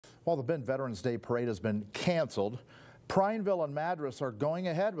While the Bend Veterans Day Parade has been canceled, Prineville and Madras are going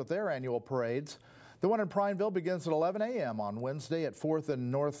ahead with their annual parades. The one in Prineville begins at 11 a.m. on Wednesday at 4th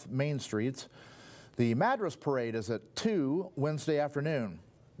and North Main Streets. The Madras Parade is at 2 Wednesday afternoon.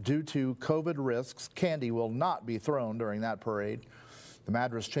 Due to COVID risks, candy will not be thrown during that parade. The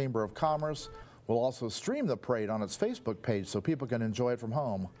Madras Chamber of Commerce will also stream the parade on its Facebook page so people can enjoy it from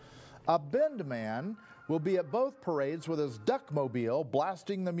home. A Bend man will be at both parades with his duckmobile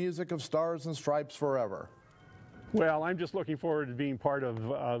blasting the music of Stars and Stripes Forever. Well, I'm just looking forward to being part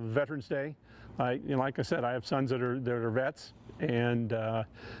of Veterans Day. Like I said, I have sons that are vets, and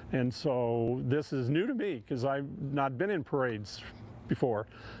so this is new to me because I've not been in parades before.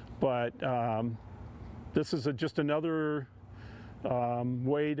 But this is just another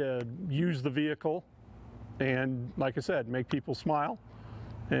way to use the vehicle and, like I said, make people smile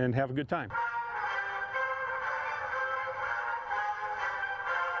and have a good time.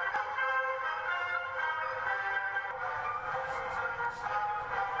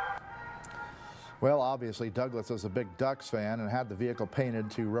 Well, obviously, Douglas is a big Ducks fan and had the vehicle painted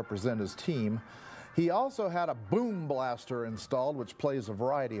to represent his team. He also had a boom blaster installed, which plays a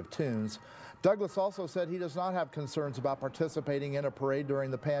variety of tunes. Douglas also said he does not have concerns about participating in a parade during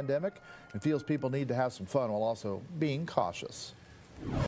the pandemic and feels people need to have some fun while also being cautious.